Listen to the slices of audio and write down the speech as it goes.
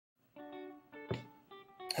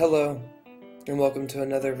Hello, and welcome to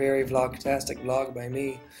another very vlogtastic vlog by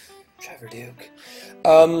me, Trevor Duke.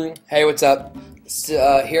 Hey, what's up?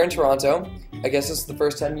 Here in Toronto. I guess this is the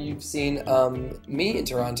first time you've seen me in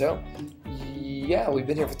Toronto. Yeah, we've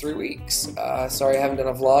been here for 3 weeks. Sorry I haven't done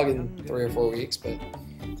a vlog in 3 or 4 weeks, but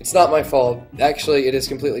it's not my fault. Actually, it is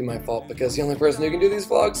completely my fault because the only person who can do these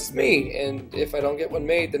vlogs is me, and if I don't get one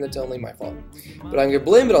made, then it's only my fault. But I'm going to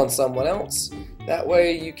blame it on someone else. That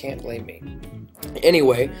way, you can't blame me.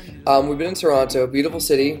 Anyway, we've been in Toronto, beautiful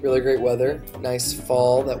city, really great weather, nice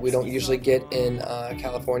fall that we don't usually get in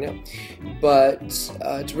California, but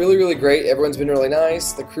it's really, really great. Everyone's been really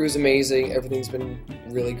nice, the crew's amazing, everything's been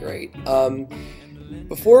really great.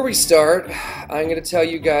 Before we start, I'm going to tell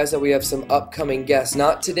you guys that we have some upcoming guests.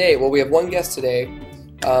 Not today, well, we have one guest today,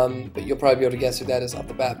 but you'll probably be able to guess who that is off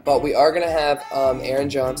the bat. But we are going to have Aaron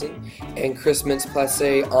Johnson and Chris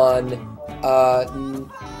Mintz-Plasse on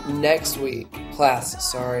next week.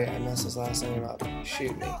 Sorry, I messed his last name up.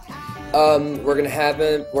 Shoot me. We're gonna have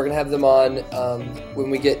them on when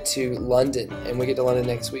we get to London, and we get to London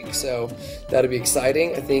next week. So that'll be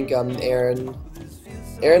exciting. I think Aaron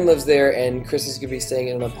lives there, and Chris is gonna be staying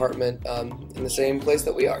in an apartment in the same place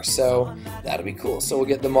that we are. So that'll be cool. So we'll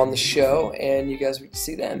get them on the show, and you guys will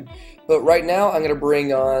see them. But right now, I'm gonna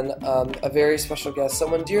bring on a very special guest,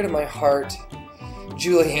 someone dear to my heart,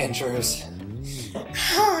 Julie Andrews.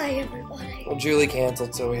 Hi, everybody. Well, Julie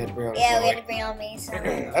canceled, so we had to bring on. Yeah, we had to bring on me. So.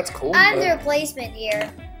 That's cool. I'm the replacement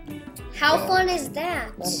here. How fun is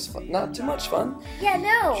that? That is fun. Not too much fun. Yeah,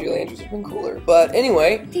 no. Julie Andrews has been cooler. But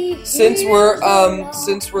anyway, since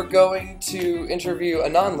we're going to interview a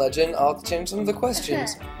non-legend, I'll have to change some of the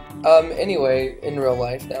questions. Anyway, in real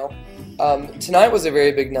life now. Tonight was a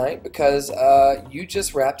very big night because you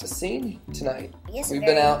just wrapped a scene tonight. Yes, we've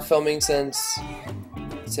been out filming since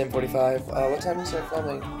 10:45. What time did you start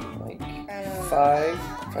filming? Like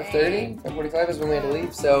 5:30? 5:45 is when we had to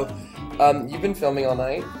leave. So you've been filming all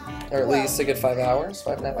night, or at least a good 5 hours,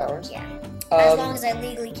 5.5 hours. Yeah. As long as I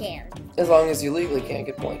legally can. As long as you legally can.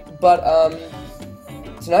 Good point. But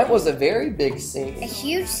tonight was a very big scene. A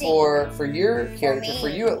huge scene. For your character, for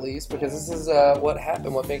you at least, because this is what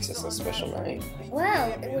happened, what makes this a special night.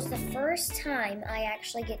 Well, it was the first time I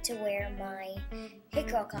actually get to wear my Hit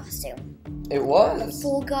Girl costume. It was. The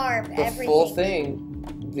full garb, everything. The full thing.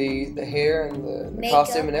 The hair and the Makeup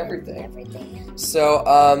costume and everything. Everything. So,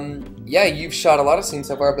 yeah, you've shot a lot of scenes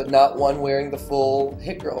so far, but not one wearing the full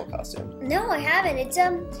Hit Girl costume. No, I haven't.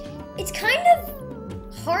 It's kind of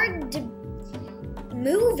hard to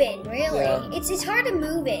move in, really. Yeah. It's hard to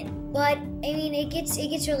move in, but I mean it gets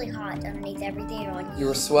really hot underneath everything. You're like, You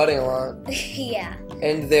were sweating a lot. yeah.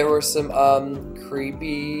 And there were some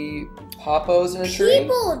creepy poppos in a tree.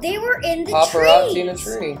 People, they were in the Paparazzi trees. in a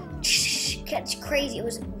tree. That's crazy. It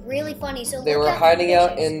was really funny. So They look were out for hiding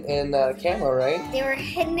out pictures. in camo, right? They were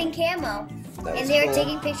hidden in camo, and they were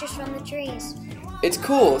taking pictures from the trees. It's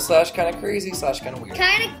cool, / kind of crazy, / kind of weird.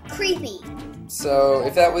 Kind of creepy. So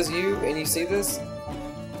if that was you and you see this,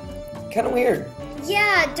 kind of weird.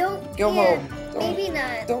 Yeah, don't Go home. Maybe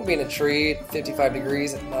not. Don't be in a tree at 55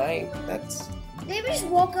 degrees at night. That's Maybe just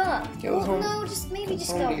woke up. Go home. No, just go go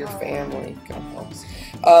home to your home. family. Go home.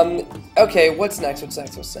 Okay, what's next?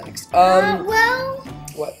 Well.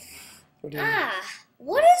 What? We're doing?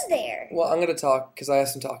 What is there? Well, I'm gonna talk because I have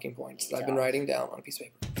some talking points that I've been writing down on a piece of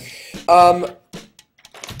paper.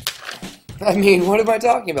 I mean, what am I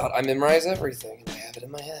talking about? I memorize everything and I have it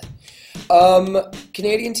in my head.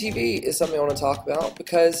 Canadian TV is something I want to talk about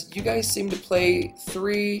because you guys seem to play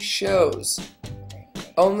 3 shows.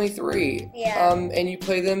 Only 3. Yeah. And you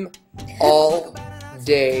play them all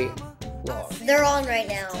day long. They're on right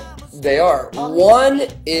now. They are. One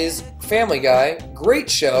is Family Guy. Great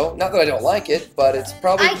show. Not that I don't like it, but it's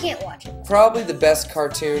probably I can't watch it. Probably the best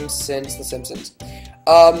cartoon since The Simpsons.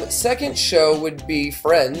 Second show would be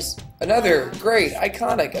Friends. Another great,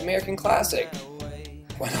 iconic American classic.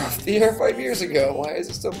 Went off the air 5 years ago. Why is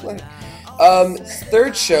it still playing?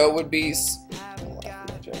 Third show would be.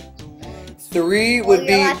 Three would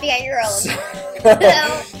be. You're laughing at your own.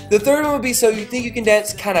 The third one would be So You Think You Can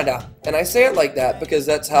Dance Canada. And I say it like that because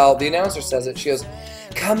that's how the announcer says it. She goes,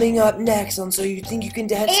 coming up next on So You Think You Can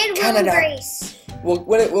Dance Canada. And Will and Grace. Well,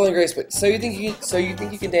 Will and Grace, but So You Think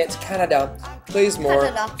You Can Dance Canada plays more.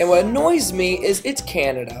 Canada. And what annoys me is it's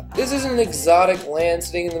Canada. This isn't an exotic land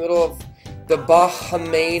sitting in the middle of the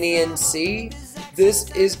Bahamian Sea.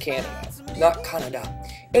 This is Canada, not Canada.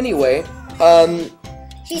 Anyway,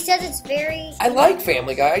 She says it's very... I like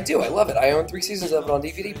Family Guy. I do. I love it. I own 3 seasons of it on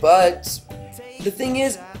DVD, but the thing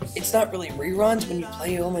is, it's not really reruns when you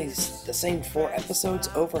play only the same 4 episodes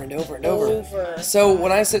over and over and over. So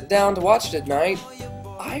when I sit down to watch it at night,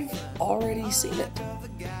 I've already seen it.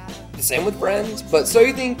 The same with Friends, but So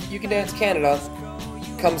You Think You Can Dance Canada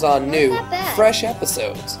comes on new, that bad. fresh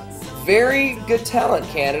episodes. Very good talent,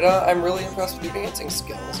 Canada. I'm really impressed with your dancing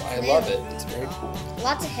skills. I love it. It's very cool.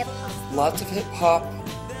 Lots of hip hop. Lots of hip hop.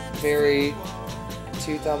 Very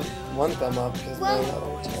one thumb up because Well,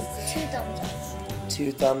 no, 2 thumbs up.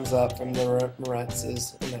 2 thumbs up from the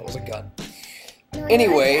Moretzes, and that was a gun. No,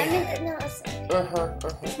 Anyway. I meant, no,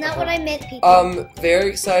 it's not what I meant, people. Very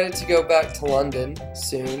excited to go back to London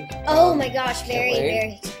soon. Oh my gosh, can't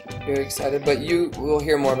very, wait. Very excited, but we'll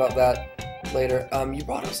hear more about that later. You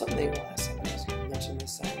brought up something last time. I was going to mention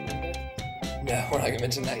this second minute. No, we're not going to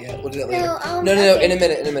mention that yet. We'll do that later. No, okay. in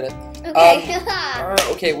a minute. Okay.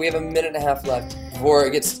 Okay, we have a minute and a half left before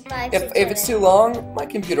it gets. 5, If 6, it's too long, my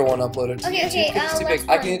computer won't upload it. Okay, It's too big. let's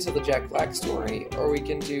I can do the Jack Black story, or we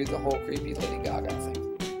can do the whole creepy Lady Gaga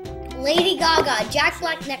thing. Lady Gaga, Jack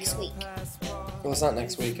Black next week. Well, it's not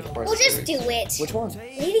next week, of course. We'll it's just 3 weeks. do it. Which one?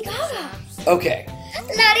 Lady Gaga. Okay.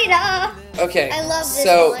 La-di-da. Okay. I love this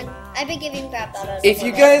so, one. I've been giving crap out of it. if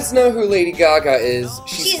you guys know who Lady Gaga is,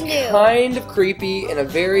 she's new. kind of creepy in a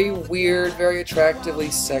very weird, very attractively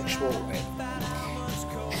sexual way.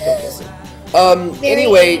 Don't listen.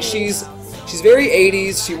 Anyway, 80s. she's very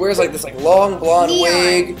 80s. She wears like this long blonde Neon.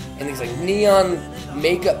 wig and these like neon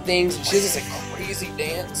makeup things. And she does this like crazy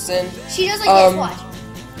dance and She does like this, watch.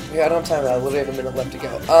 yeah, I don't have time for that. I literally have a minute left to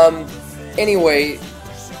go. Anyway,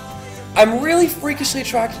 I'm really freakishly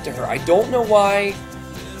attracted to her. I don't know why.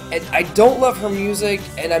 And I don't love her music,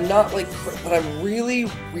 and I'm not like, but I'm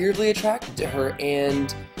really weirdly attracted to her,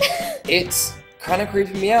 and it's kind of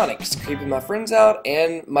creeping me out. It's creeping my friends out,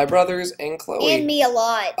 and my brothers, and Chloe. And me a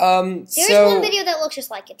lot. There's so, one video that looks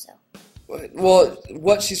just like him, so. well,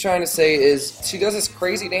 what she's trying to say is she does this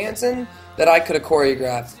crazy dancing that I could have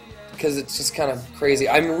choreographed, because it's just kind of crazy.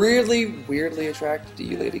 I'm really weirdly attracted to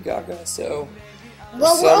you, Lady Gaga, so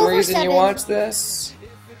Well, for we're some over reason 7. you watch this,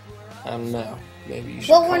 I don't know. Maybe you should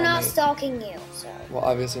Well, call we're not me. stalking you, so. Well,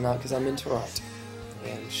 obviously not, because I'm in Toronto,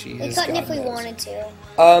 and she We is. couldn't God if we knows. wanted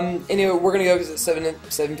to. Anyway, we're gonna go because it's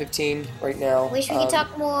 7:15 right now. Wish we could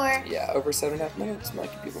talk more. Yeah, over 7.5 minutes. My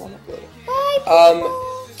computer won't upload it. Bye,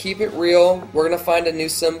 people. Keep it real. We're gonna find a new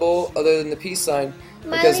symbol other than the peace sign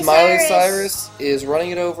because Miley Miley Cyrus. Cyrus is running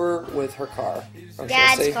it over with her car. Or should I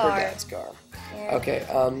Dad's say car. her dad's car. Yeah.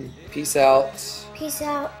 Okay. Peace out. Peace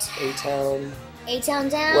out. A-Town. A-Town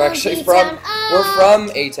down. We're actually B-Town from. We're up.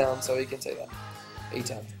 from A-Town, so we can say that.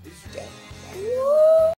 A-Town.